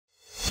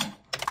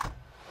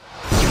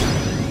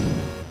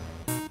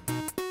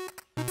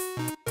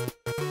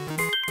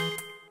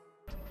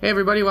Hey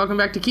everybody, welcome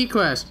back to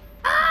KeyQuest.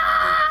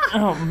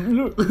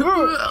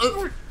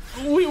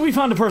 We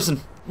found a person.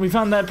 We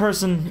found that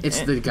person.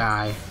 It's the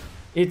guy.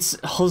 It's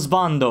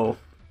Husbando.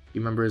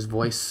 You remember his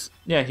voice?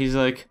 Yeah, he's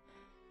like,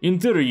 in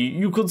theory,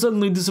 you could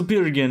suddenly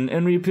disappear again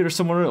and reappear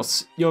somewhere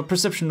else. Your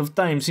perception of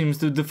time seems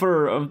to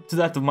differ to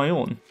that of my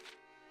own.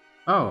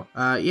 Oh,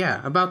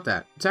 yeah, about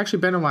that. It's actually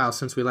been a while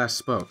since we last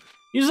spoke.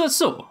 Is that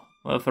so?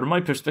 Well, from my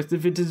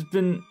perspective, it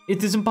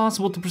is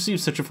impossible to perceive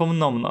such a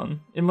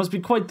phenomenon. It must be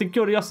quite the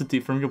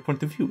curiosity from your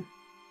point of view.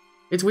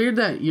 It's weird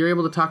that you're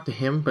able to talk to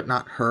him, but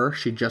not her.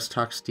 She just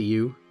talks to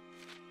you.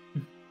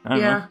 I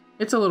don't know.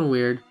 It's a little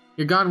weird.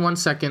 You're gone 1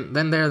 second,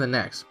 then there the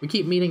next. We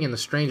keep meeting in the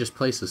strangest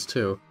places,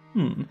 too.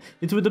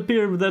 It would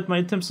appear that my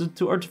attempts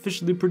to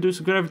artificially produce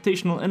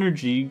gravitational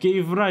energy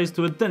gave rise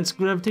to a dense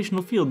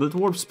gravitational field that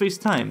warps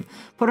space-time.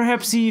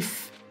 Perhaps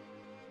if...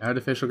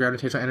 Artificial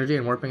gravitational energy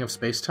and warping of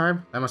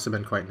space-time? That must have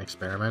been quite an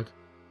experiment.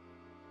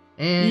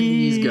 And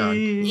he's gone.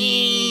 And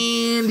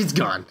he's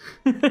gone.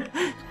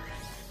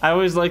 I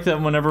always like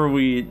that whenever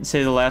we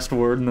say the last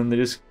word and then they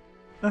just...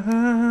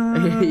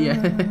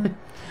 Yeah.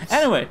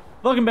 Anyway,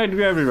 welcome back to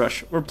Gravity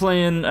Rush. We're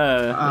playing,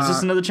 is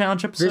this another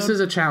challenge episode? This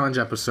is a challenge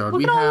episode.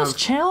 Look at all those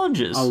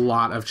challenges. A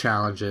lot of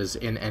challenges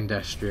in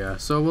Industria,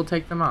 so we'll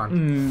take them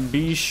on.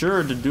 Be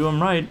sure to do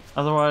them right,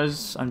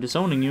 otherwise I'm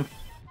disowning you.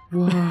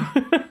 Whoa.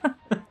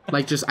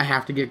 Like, just, I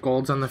have to get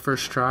golds on the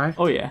first try?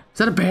 Oh yeah. Is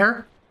that a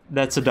bear?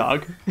 That's a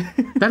dog.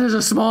 That is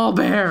a small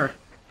bear!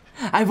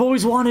 I've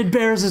always wanted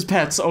bears as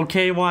pets,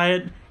 okay,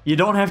 Wyatt? You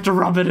don't have to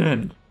rub it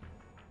in.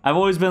 I've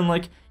always been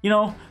like, you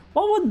know,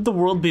 what would the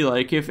world be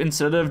like if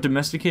instead of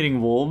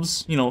domesticating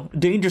wolves, you know,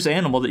 dangerous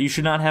animal that you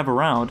should not have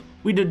around,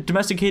 we did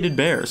domesticated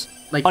bears?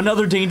 Like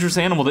another dangerous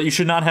animal that you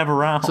should not have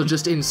around. So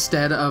just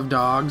instead of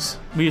dogs,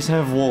 we just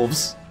have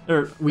wolves.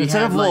 Or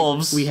instead of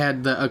wolves, we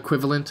had the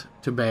equivalent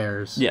to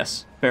bears.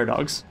 Yes, bear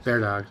dogs. Bear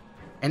dogs.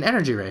 An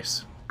energy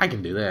race. I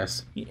can do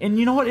this. And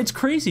you know what? It's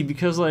crazy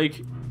because,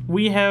 like,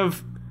 we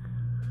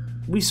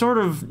sort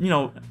of, you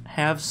know,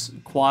 have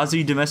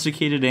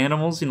quasi-domesticated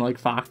animals, you know, like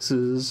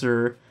foxes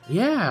or,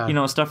 yeah, you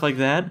know, stuff like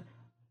that.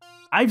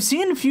 I've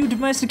seen a few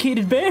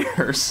domesticated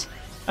bears.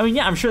 I mean,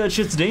 yeah, I'm sure that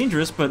shit's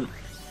dangerous, but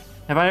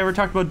have I ever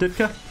talked about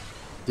Ditka?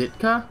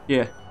 Ditka?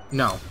 Yeah.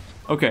 No.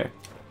 Okay.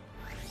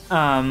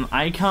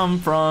 I come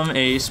from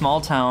a small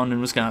town in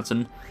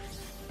Wisconsin,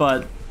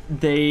 but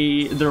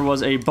there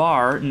was a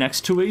bar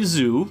next to a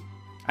zoo.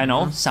 I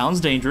know, sounds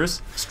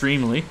dangerous,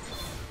 extremely,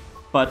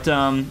 but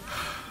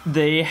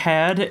they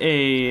had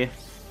a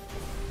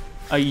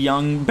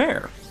young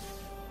bear,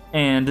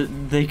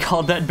 and they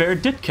called that bear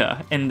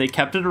Ditka, and they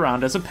kept it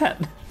around as a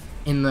pet.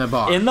 In the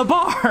bar? In the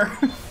bar!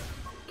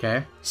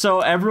 Okay. So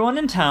everyone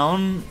in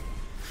town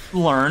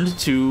learned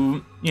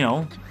to, you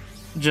know,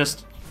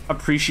 just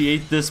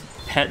appreciate this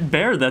pet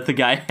bear that the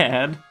guy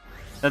had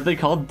that they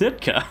called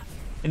Ditka.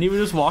 And he would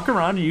just walk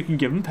around and you can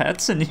give him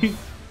pets and you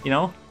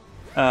know,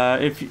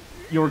 if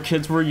your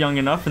kids were young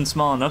enough and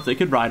small enough, they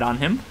could ride on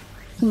him.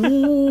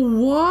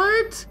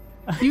 What?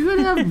 You could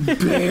have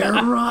bear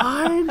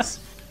rides?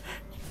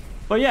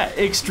 But yeah,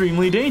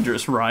 extremely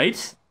dangerous,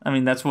 right? I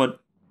mean, that's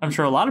what I'm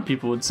sure a lot of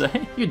people would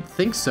say. You'd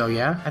think so,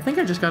 yeah. I think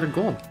I just got a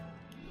gold.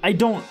 I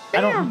don't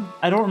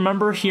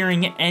remember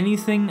hearing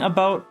anything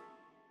about,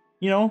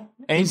 you know,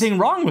 anything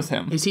wrong with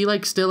him. Is he,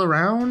 like, still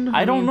around?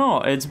 I don't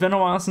know. It's been a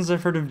while since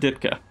I've heard of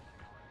Ditka.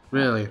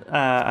 Really?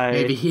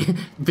 Maybe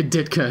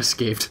Ditka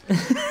escaped.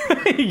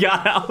 He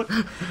got out.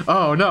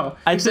 Oh, no.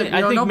 I think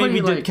maybe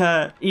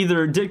Ditka,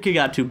 either Ditka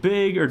got too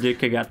big or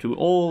Ditka got too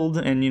old,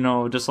 and, you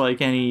know, just like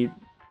any,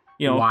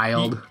 you know...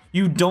 Wild.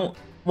 You don't...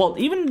 Well,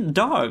 even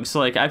dogs,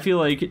 like, I feel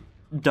like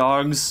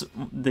dogs,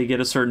 they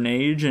get a certain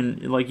age,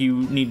 and, like,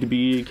 you need to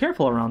be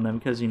careful around them,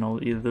 because, you know,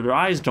 either their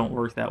eyes don't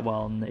work that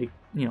well, and they,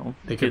 you know,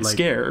 they get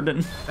scared.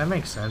 And that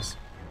makes sense.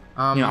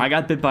 You know, I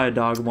got bit by a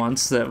dog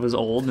once that was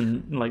old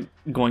and, like,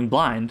 going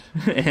blind,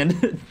 and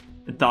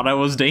it thought I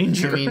was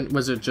dangerous. I mean,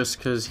 was it just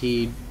because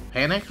he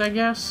panicked, I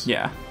guess?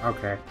 Yeah.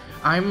 Okay.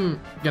 I'm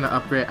gonna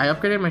upgrade. I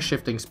upgraded my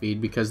shifting speed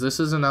because this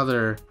is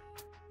another...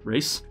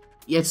 Race?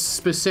 It's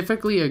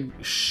specifically a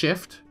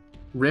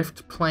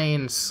rift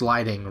plane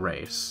sliding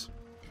race.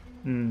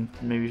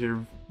 Maybe you should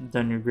have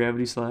done your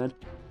gravity slide.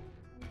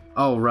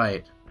 Oh,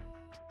 right.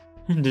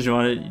 Did you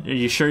want to... Are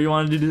you sure you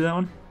wanted to do that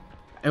one?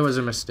 It was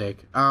a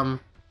mistake.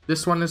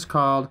 This one is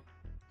called...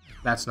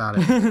 That's not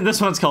it.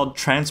 This one's called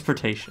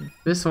Transportation.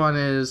 This one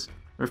is...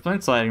 Rift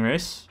Plane Sliding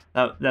Race.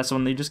 That's the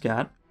one that you just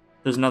got.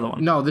 There's another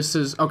one. No, this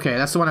is... Okay,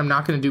 that's the one I'm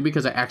not going to do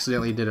because I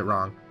accidentally did it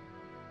wrong.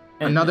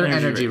 Another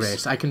energy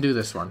race. I can do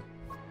this one.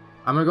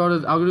 I'll go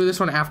do this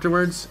one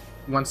afterwards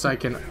once I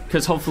can...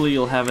 Because hopefully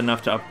you'll have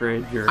enough to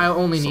upgrade your I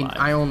only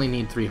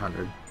need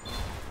 300.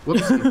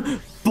 Whoops.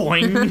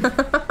 Boing!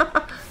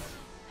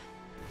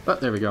 Oh,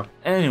 there we go.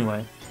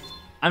 Anyway,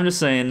 I'm just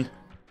saying...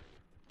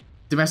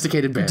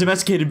 Domesticated bears.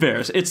 Domesticated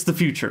bears. It's the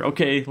future,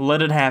 okay?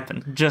 Let it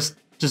happen. Just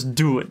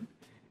do it.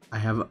 I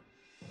have...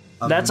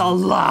 That's a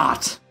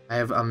lot! I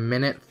have a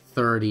minute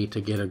 30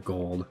 to get a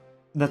gold.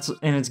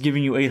 And it's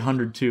giving you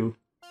 800 too.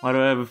 Why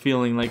do I have a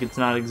feeling like it's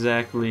not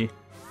exactly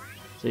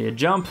So you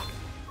jump,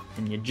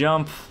 and you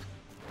jump.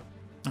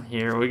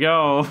 Here we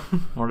go.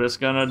 We're just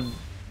gonna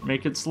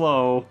make it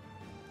slow.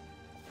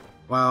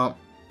 Well,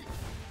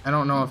 I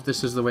don't know if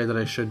this is the way that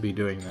I should be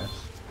doing this.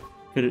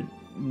 Could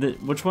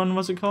it, which one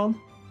was it called?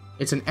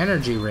 It's an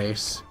energy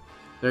race.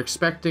 They're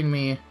expecting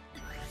me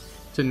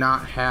to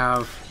not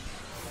have...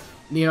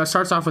 You know, it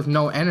starts off with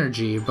no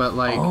energy, but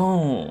like...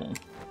 Oh.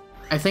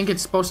 I think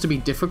it's supposed to be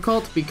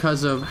difficult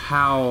because of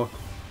how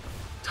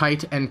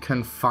tight and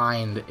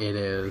confined it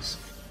is.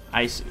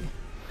 I see.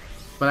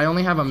 But I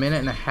only have a minute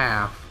and a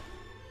half.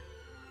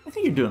 I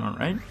think you're doing all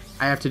right.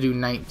 I have to do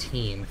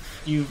 19.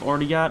 You've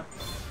already got...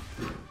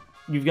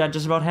 You've got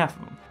just about half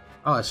of them.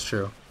 Oh, that's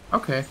true.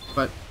 Okay,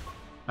 but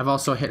I've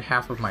also hit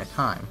half of my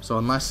time. So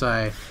unless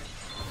I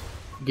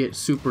get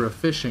super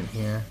efficient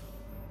here...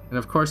 And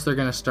of course they're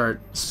gonna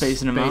start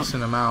spacing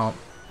them out.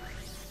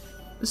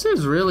 This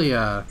is really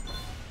I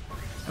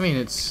mean,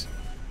 it's...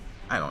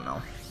 I don't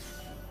know.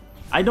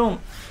 I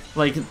don't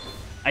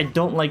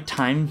like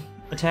time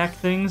attack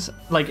things.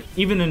 Like,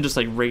 even in just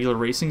like regular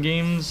racing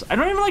games. I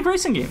don't even like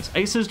racing games.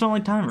 I just don't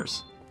like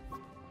timers.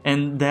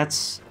 And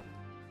that's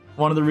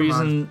one of the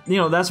reasons, you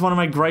know, that's one of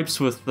my gripes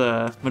with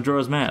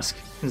Majora's Mask,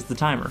 is the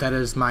timer. That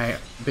is my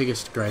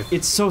biggest gripe.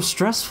 It's so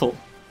stressful.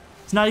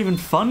 It's not even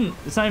fun.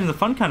 It's not even the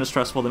fun kind of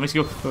stressful that makes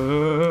you go,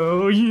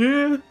 oh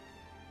yeah.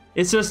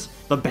 It's just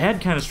the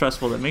bad kind of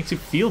stressful that makes you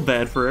feel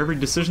bad for every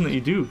decision that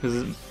you do,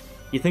 because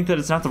you think that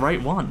it's not the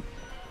right one.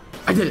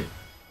 I did it.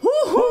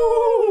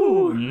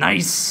 Woohoo!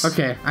 Nice.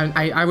 Okay,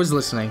 I was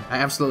listening. I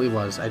absolutely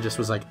was. I just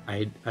was like,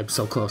 I'm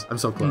so close. I'm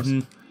so close.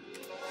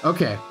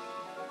 Okay,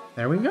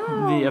 there we go.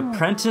 The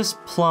Apprentice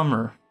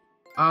Plumber.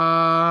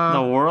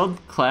 The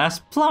world-class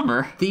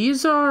plumber.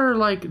 These are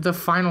like the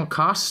final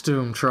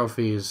costume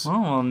trophies. Oh,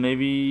 well,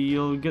 maybe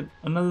you'll get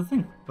another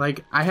thing.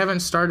 Like, I haven't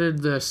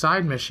started the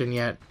side mission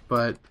yet,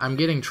 but I'm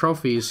getting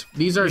trophies.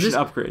 These are... You should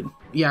upgrade.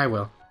 Yeah, I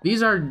will.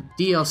 These are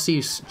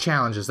DLC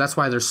challenges. That's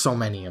why there's so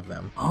many of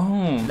them.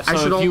 Oh,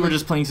 so if you were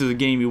just playing through the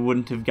game, you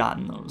wouldn't have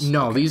gotten those.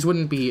 No, okay. These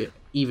wouldn't be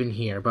even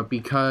here, but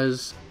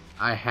because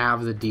I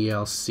have the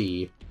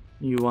DLC...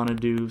 You want to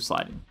do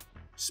sliding.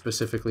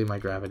 Specifically my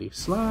gravity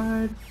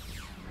slide.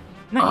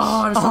 Nice.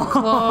 Oh, I'm so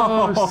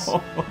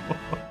close.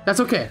 That's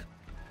okay.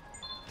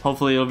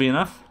 Hopefully it'll be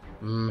enough.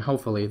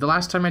 Hopefully. The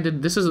last time I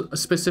did this is a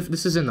specific.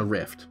 This is in the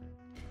Rift,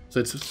 so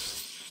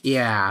it's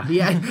yeah.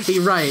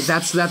 You're right.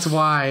 That's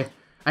why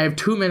I have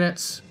 2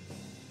 minutes,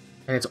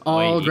 and it's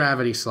all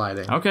gravity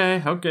sliding.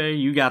 Okay.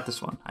 You got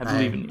this one. I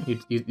believe in you.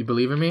 You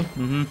believe in me?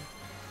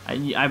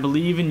 I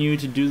believe in you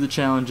to do the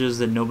challenges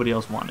that nobody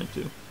else wanted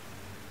to.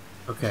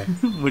 Okay.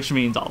 Which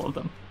means all of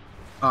them.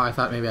 Oh, I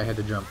thought maybe I had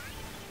to jump.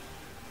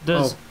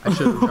 Does... Oh, I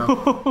should have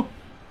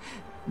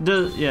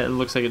jumped. Yeah, it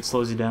looks like it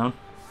slows you down.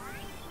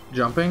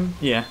 Jumping?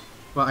 Yeah.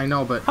 Well, I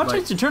know, but how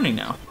tight's your turning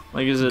now?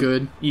 Like, is it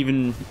good?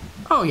 Even?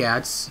 Oh yeah,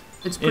 it's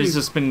pretty. It's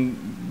just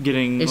been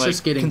getting. It's like,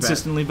 just getting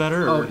consistently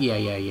better. Oh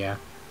yeah.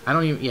 I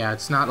don't even. Yeah,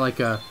 it's not like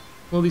a.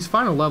 Well, these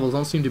final levels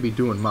don't seem to be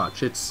doing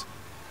much. It's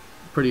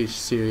pretty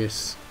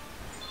serious.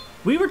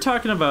 We were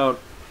talking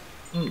about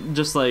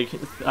just like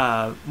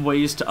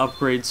ways to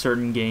upgrade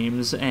certain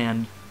games,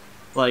 and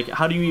like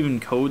how do you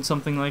even code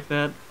something like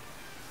that?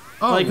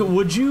 Oh. Like,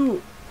 would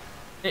you,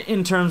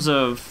 in terms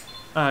of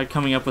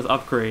coming up with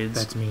upgrades?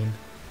 That's mean.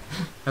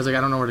 I was like,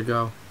 I don't know where to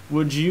go.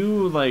 Would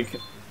you, like,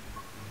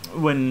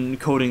 when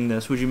coding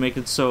this, would you make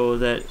it so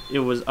that it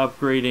was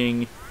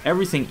upgrading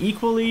everything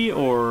equally,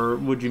 or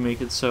would you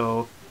make it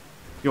so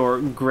your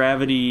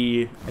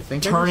gravity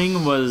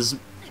turning was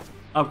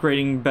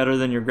upgrading better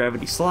than your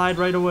gravity slide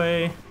right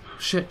away?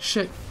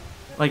 Shit.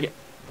 Like,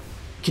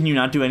 can you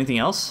not do anything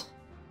else?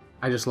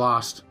 I just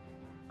lost.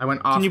 I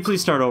went off. Can you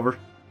please start over?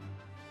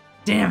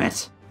 Damn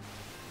it!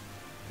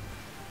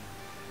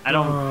 I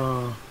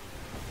don't...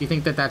 You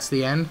think that that's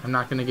the end? I'm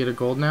not gonna get a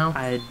gold now?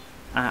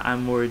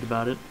 I'm worried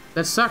about it.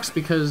 That sucks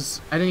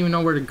because I didn't even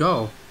know where to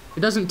go.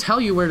 It doesn't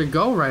tell you where to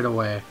go right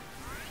away.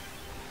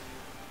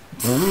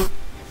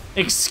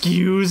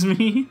 Excuse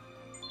me?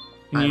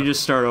 Can you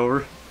just start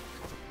over?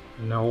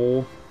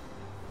 No.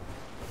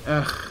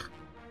 Ugh.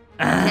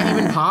 I can't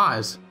even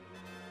pause.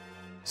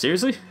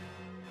 Seriously?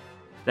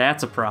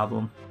 That's a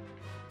problem.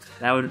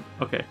 That would...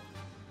 Okay.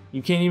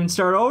 You can't even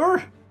start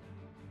over?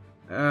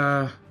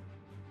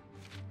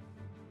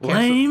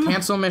 Lame.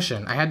 Cancel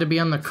mission. I had to be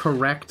on the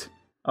correct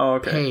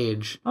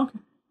page. Okay.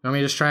 You want me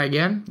to just try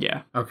again?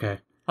 Yeah. Okay.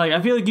 Like,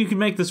 I feel like you could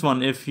make this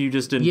one if you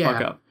just didn't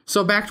fuck up.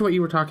 So back to what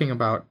you were talking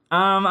about.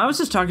 I was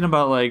just talking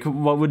about, like,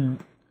 what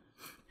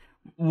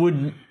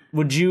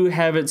would you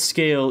have it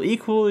scale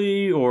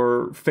equally,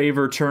 or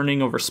favor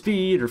turning over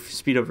speed, or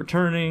speed over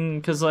turning?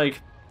 Because,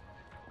 like,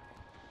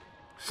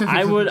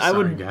 I would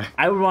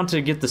want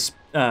to get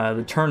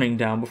the turning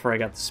down before I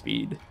got the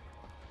speed.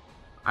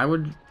 I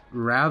would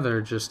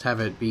rather just have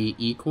it be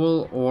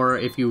equal, or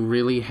if you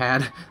really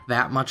had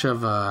that much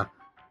of a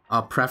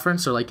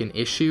preference or like an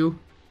issue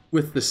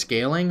with the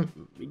scaling,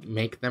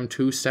 make them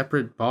 2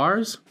 separate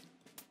bars.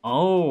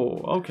 Oh,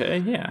 okay,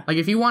 yeah. Like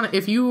if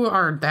you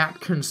are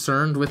that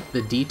concerned with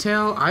the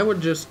detail, I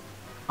would just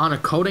on a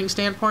coding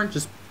standpoint,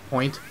 just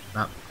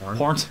not porn.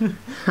 Porn.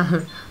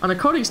 On a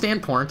coding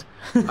standpoint,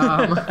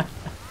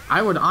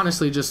 I would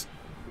honestly just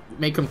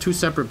make them 2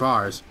 separate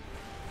bars.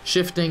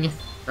 Shifting,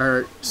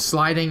 or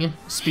sliding.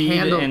 Speed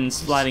and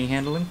sliding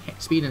handling?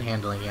 Speed and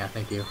handling, yeah,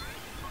 thank you.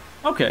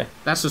 Okay.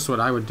 That's just what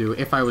I would do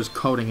if I was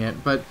coding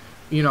it. But,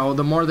 you know,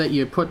 the more that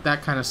you put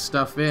that kind of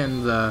stuff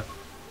in, the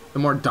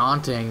more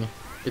daunting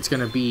it's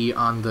going to be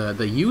on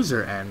the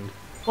user end.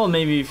 Well,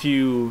 maybe if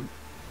you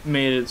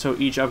made it so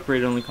each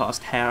upgrade only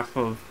cost half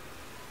of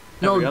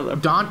every other.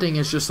 Daunting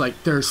is just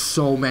like, there's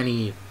so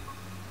many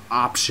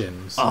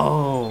options.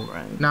 Oh,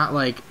 right. Not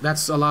like,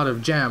 that's a lot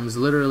of gems.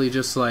 Literally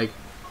just like,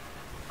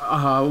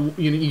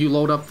 you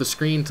load up the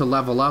screen to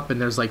level up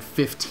and there's like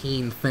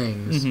 15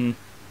 things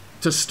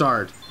to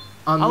start.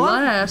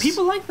 Unless...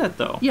 people like that,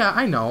 though. Yeah,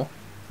 I know.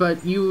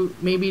 But you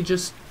maybe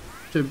just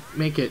to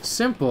make it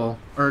simple,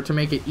 or to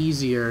make it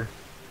easier,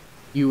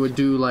 you would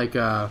do like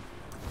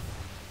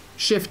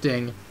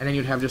shifting, and then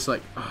you'd have just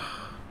like...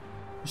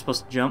 You're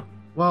supposed to jump?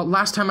 Well,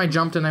 last time I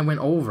jumped and I went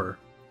over.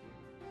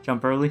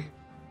 Jump early?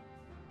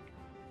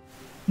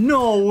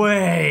 No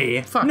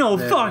way! Fuck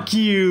fuck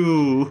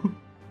you!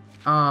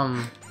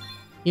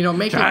 You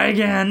know, Try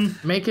again!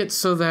 Make it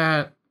so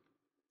that,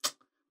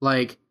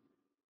 like,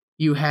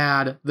 you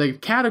had the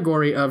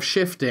category of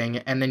shifting,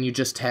 and then you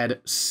just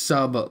had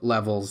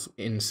sub-levels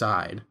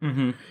inside.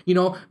 You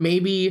know,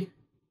 maybe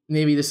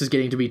this is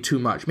getting to be too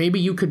much. Maybe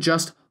you could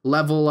just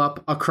level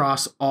up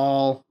across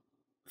all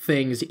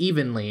things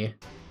evenly.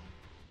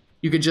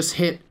 You could just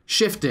hit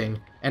shifting,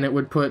 and it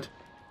would put,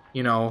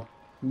 you know...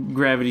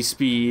 Gravity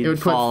speed,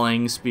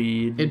 falling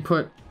speed. It'd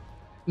put...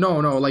 No,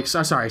 like,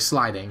 sorry,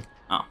 sliding.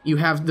 Oh. You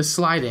have the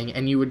sliding,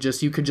 and you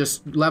could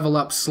just level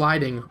up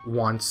sliding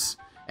once,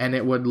 and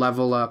it would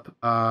level up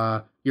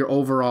your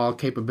overall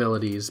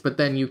capabilities. But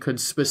then you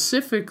could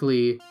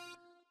specifically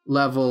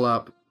level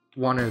up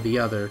one or the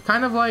other.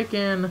 Kind of like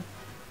in,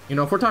 you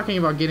know, if we're talking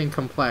about getting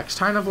complex,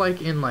 kind of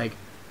like in, like,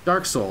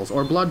 Dark Souls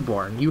or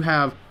Bloodborne. You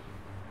have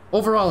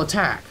overall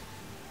attack,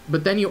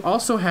 but then you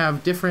also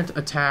have different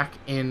attack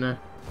in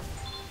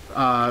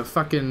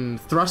fucking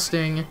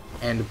thrusting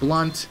and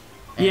blunt.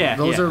 And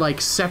those are like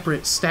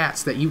separate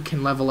stats that you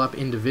can level up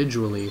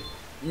individually.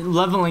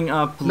 Leveling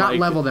up, not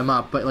level them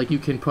up, but like you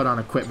can put on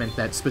equipment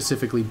that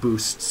specifically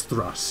boosts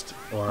thrust,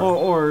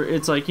 or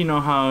it's like, you know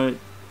how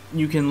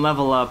you can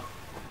level up.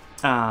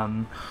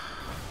 I'm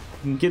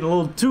getting a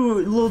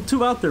little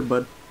too out there,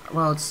 bud.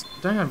 Well, it's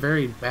done a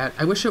very bad.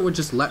 I wish it would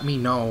just let me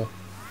know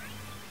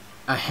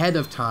ahead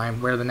of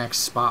time where the next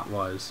spot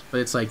was,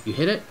 but it's like you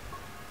hit it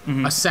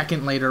a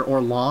second later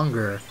or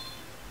longer.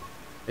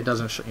 It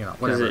doesn't, you know,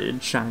 whatever.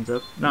 It shines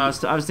up. No,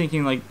 I was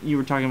thinking like you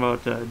were talking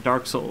about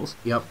Dark Souls.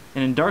 Yep.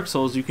 And in Dark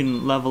Souls, you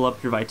can level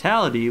up your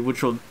vitality,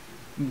 which will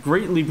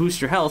greatly boost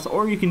your health,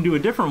 or you can do a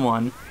different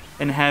one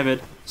and have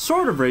it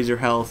sort of raise your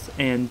health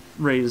and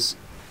raise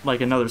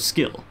like another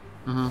skill.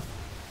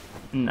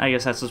 And I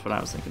guess that's just what I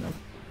was thinking of.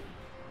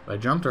 I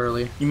jumped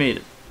early. You made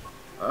it.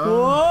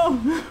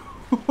 Whoa!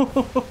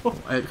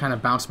 It kind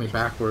of bounced me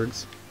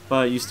backwards.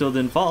 But you still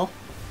didn't fall.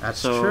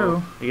 That's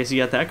true. I guess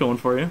you got that going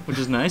for you, which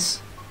is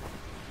nice.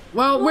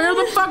 Well, where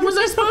the fuck was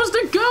I supposed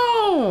to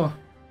go?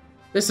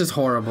 This is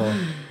horrible.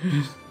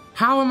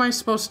 How am I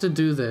supposed to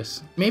do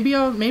this? Maybe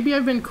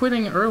I've been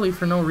quitting early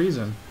for no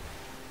reason.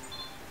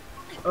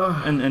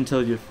 Ugh. And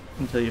until you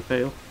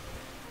fail.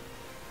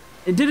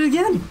 It did it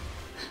again.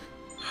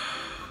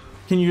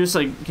 Can you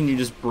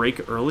just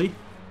break early?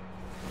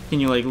 Can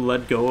you like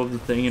let go of the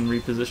thing and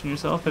reposition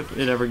yourself if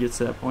it ever gets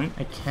to that point?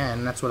 I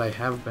can. That's what I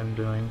have been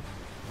doing.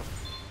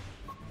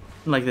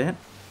 Like that?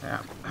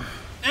 Yeah.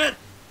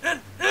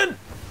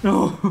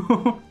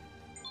 No.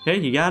 Okay,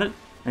 you got it.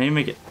 Now you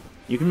make it.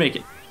 You can make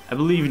it. I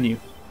believe in you.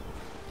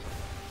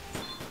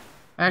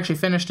 I actually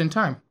finished in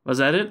time. Was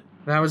that it?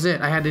 That was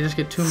it. I had to just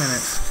get 2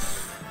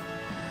 minutes.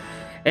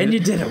 And you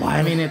did it,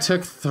 Wyatt. I mean, it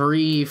took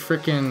 3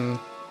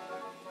 freaking...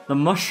 The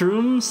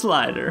mushroom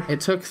slider.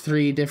 It took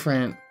 3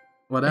 different...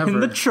 whatever.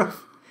 And the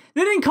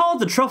They didn't call it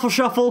the truffle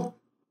shuffle.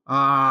 Come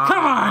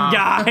on,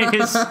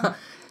 guys.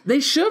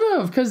 They should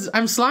have, because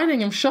I'm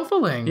sliding, I'm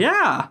shuffling.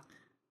 Yeah.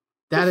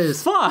 That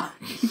is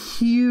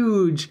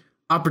huge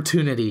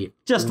opportunity.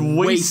 Just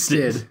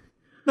wasted.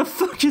 The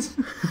fuck is...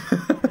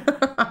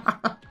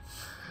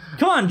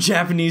 Come on,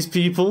 Japanese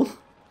people.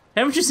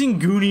 Haven't you seen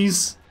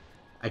Goonies?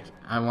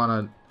 I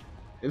want to...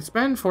 It's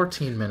been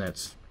 14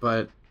 minutes,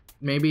 but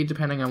maybe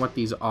depending on what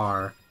these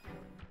are.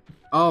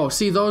 Oh,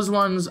 see, those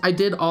ones... I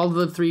did all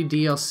the 3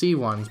 DLC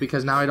ones,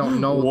 because now I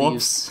don't know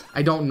these...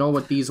 I don't know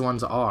what these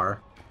ones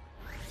are.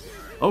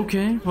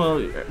 Okay,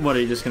 well, what, are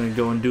you just gonna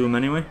go and do them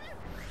anyway?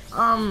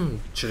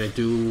 Should I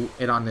do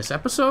it on this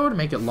episode,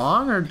 make it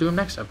long, or do them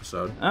next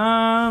episode?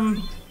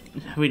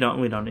 We don't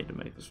need to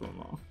make this one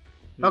long.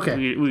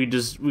 Okay. We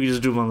just do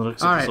them on the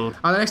next episode. Alright,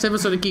 on the next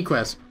episode of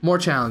KeyQuest, more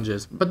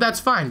challenges. But that's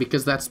fine,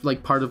 because that's,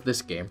 like, part of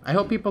this game. I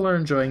hope people are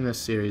enjoying this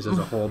series as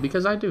a whole,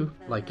 because I do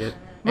like it.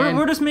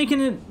 We're just making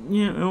it,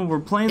 you know, we're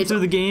playing through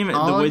the game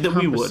the way that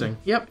we would.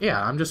 Yep,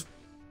 yeah, I'm just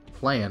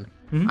playing.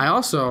 I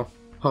also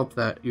hope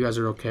that you guys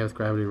are okay with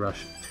Gravity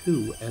Rush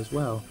 2 as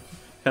well.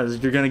 Because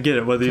you're going to get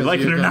it whether you like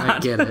it or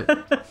not. You're going to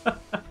get it.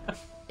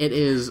 It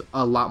is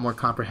a lot more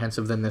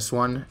comprehensive than this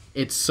one.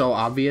 It's so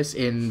obvious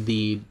in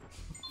the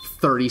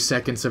 30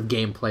 seconds of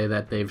gameplay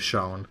that they've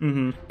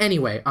shown.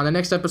 Anyway, on the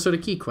next episode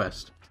of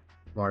KeyQuest,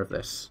 more of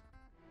this.